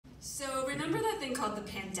So remember that thing called the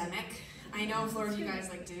pandemic? I know a floor of you guys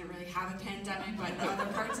didn't really have a pandemic, but in other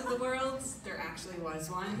parts of the world, there actually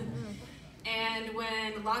was one. And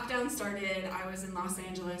when lockdown started, I was in Los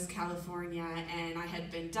Angeles, California, and I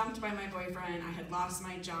had been dumped by my boyfriend, I had lost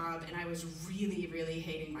my job, and I was really, really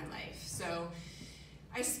hating my life. So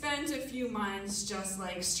I spent a few months just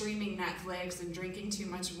streaming Netflix and drinking too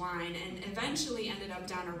much wine, and eventually ended up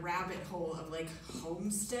down a rabbit hole of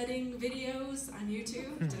homesteading videos on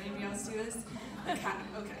YouTube. Did anybody else do this?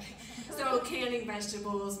 Okay. So canning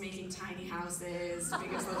vegetables, making tiny houses,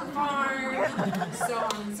 biggest little farm, so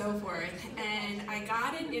on and so forth. And I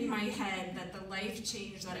got it in my head that the life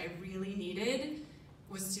change that I really needed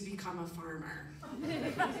was to become a farmer.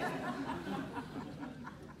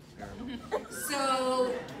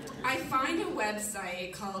 So I find a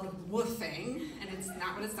website called Woofing, and it's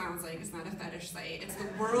not what it sounds like, it's not a fetish site. It's the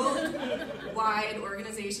Worldwide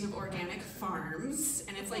Organization of Organic Farms,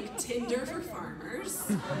 and it's like Tinder for farmers.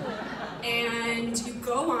 And you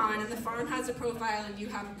go on, and the farm has a profile, and you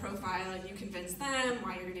have a profile, and you convince them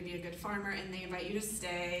why you're going to be a good farmer, and they invite you to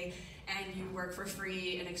stay, and you work for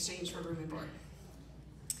free in exchange for room and board.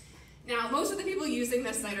 Now, most of the people using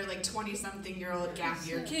this site are 20-something-year-old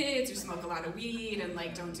gap-year kids who smoke a lot of weed and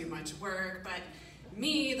don't do much work, but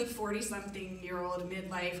me, the 40-something-year-old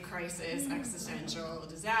midlife crisis existential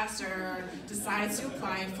disaster, decides to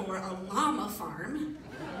apply for a llama farm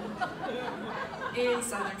in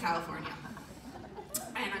Southern California.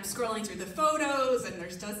 And I'm scrolling through the photos, and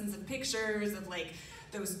there's dozens of pictures of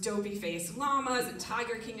those dopey-faced llamas, and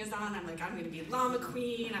Tiger King is on. I'm I'm gonna be llama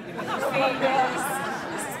queen, I'm gonna be famous,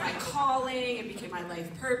 this is my calling, it became my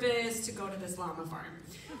life purpose to go to this llama farm.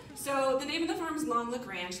 So the name of the farm is Long Lick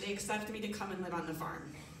Ranch. They accepted me to come and live on the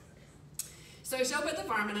farm. So I show up at the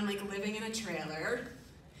farm, and I'm living in a trailer,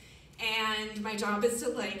 and my job is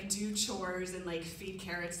to do chores and feed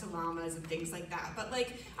carrots to llamas and things like that. But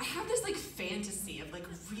I have this fantasy of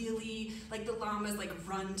really the llamas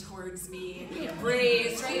run towards me and we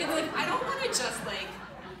embrace, right? And I don't want to just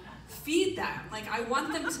feed them. I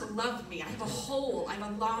want them to love me. I have a hole, I have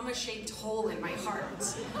a llama-shaped hole in my heart,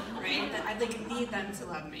 right? That I need them to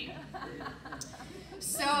love me.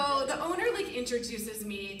 So the owner introduces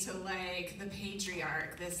me to the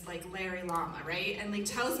patriarch, this Larry Llama, right? And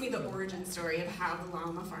tells me the origin story of how the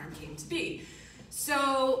llama farm came to be.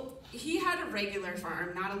 So he had a regular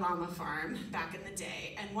farm, not a llama farm, back in the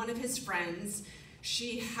day, and one of his friends,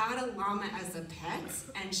 she had a llama as a pet,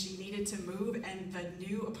 and she needed to move, and the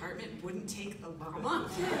new apartment wouldn't take the llama.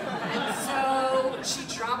 And so she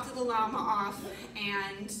dropped the llama off,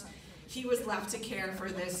 and he was left to care for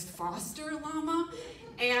this foster llama.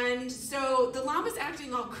 And so the llama's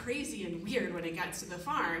acting all crazy and weird when it gets to the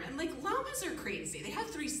farm. And llamas are crazy. They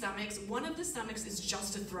have 3 stomachs. One of the stomachs is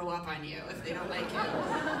just to throw up on you if they don't like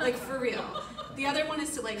you. For real. The other one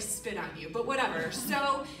is to spit on you, but whatever.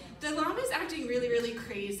 So the llama's acting really, really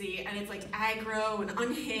crazy, and it's aggro and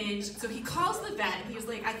unhinged. So he calls the vet, and he's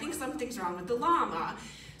I think something's wrong with the llama.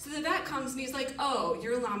 So the vet comes and he's oh,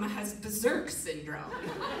 your llama has berserk syndrome.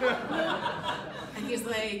 And he's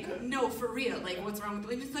no, for real, what's wrong with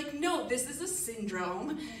it? And he's no, this is a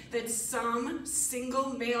syndrome that some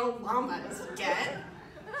single male llamas get.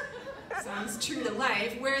 Sounds true to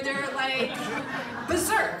life, where they're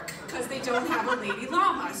berserk because they don't have a lady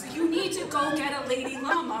llama. So you need to go get a lady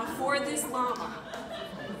llama for this llama.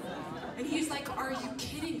 And he's are you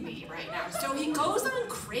kidding me right now? So he goes on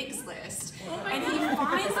Craigslist, and he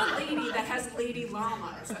finds a lady that has lady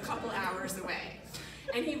llamas a couple hours away.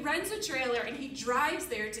 And he rents a trailer, and he drives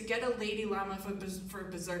there to get a lady llama for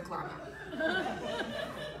berserk llama.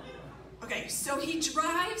 Okay, so he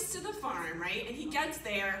drives to the farm, right? And he gets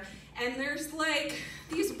there, and there's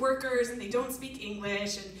these workers, and they don't speak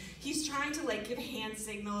English, and he's trying to give hand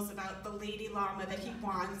signals about the lady llama that he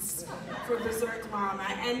wants for berserk llama,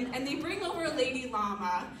 and they bring over a lady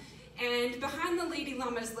llama, and behind the lady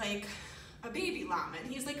llama is a baby llama,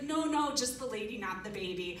 and he's no, just the lady, not the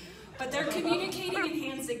baby. But they're communicating in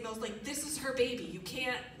hand signals this is her baby, you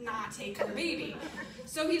can't not take her baby.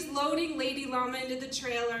 So he's loading lady llama into the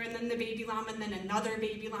trailer, and then the baby llama, and then another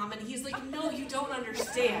baby llama, and he's no, you don't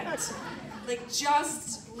understand.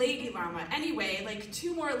 Just lady llama. Anyway,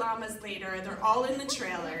 2 more llamas later, they're all in the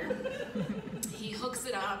trailer. He hooks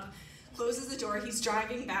it up, closes the door, he's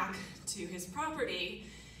driving back to his property,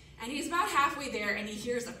 and he's about halfway there, and he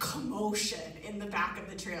hears a commotion in the back of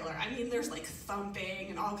the trailer. I mean, there's thumping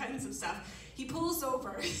and all kinds of stuff. He pulls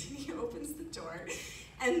over, and he opens the door,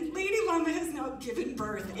 and Lady Llama has now given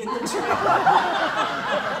birth in the trailer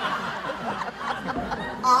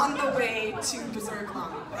on the way to Berserk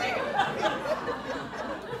Llama, right?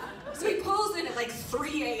 So he pulls in at like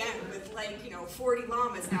 3 a.m. with like, 40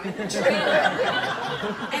 llamas now in the trailer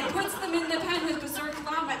and puts them in the pen with Berserk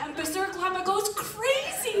Llama, and Berserk Llama goes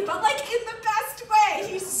crazy, but like in the best way.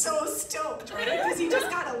 He's so stoked, right? Because he just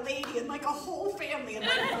got a lady and like a whole family in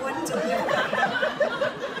like one delivery.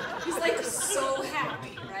 He's like so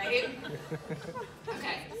happy, right?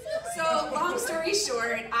 Okay, so long story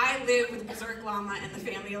short, I live with Berserk Llama and the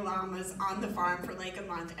family of llamas on the farm for like a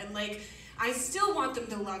month, and like I still want them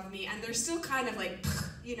to love me, and they're still kind of like,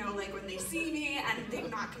 like when they see me, and they're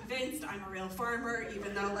not convinced I'm a real farmer,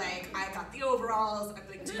 even though like I got the overalls, I'm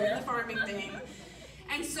like doing the farming thing.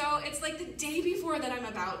 And so it's like the day before that I'm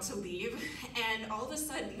about to leave, and all of a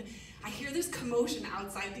sudden I hear this commotion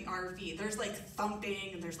outside the RV. There's like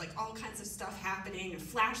thumping, and there's like all kinds of stuff happening, and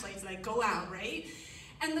flashlights, and I go out, right?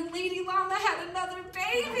 And the lady llama had another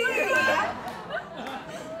baby! And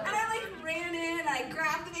I like ran in, I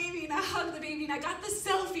grabbed the baby, and I hugged the baby, and I got the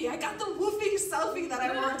selfie. I got the woofing selfie that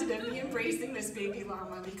I wanted of me embracing this baby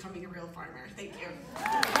llama and becoming a real farmer. Thank you.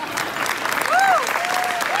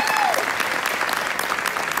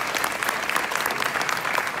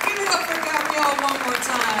 Give it up for Gabrielle one more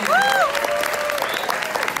time.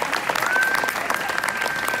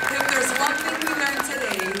 If there's one thing we learned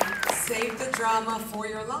today, save the drama for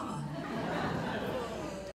your llama.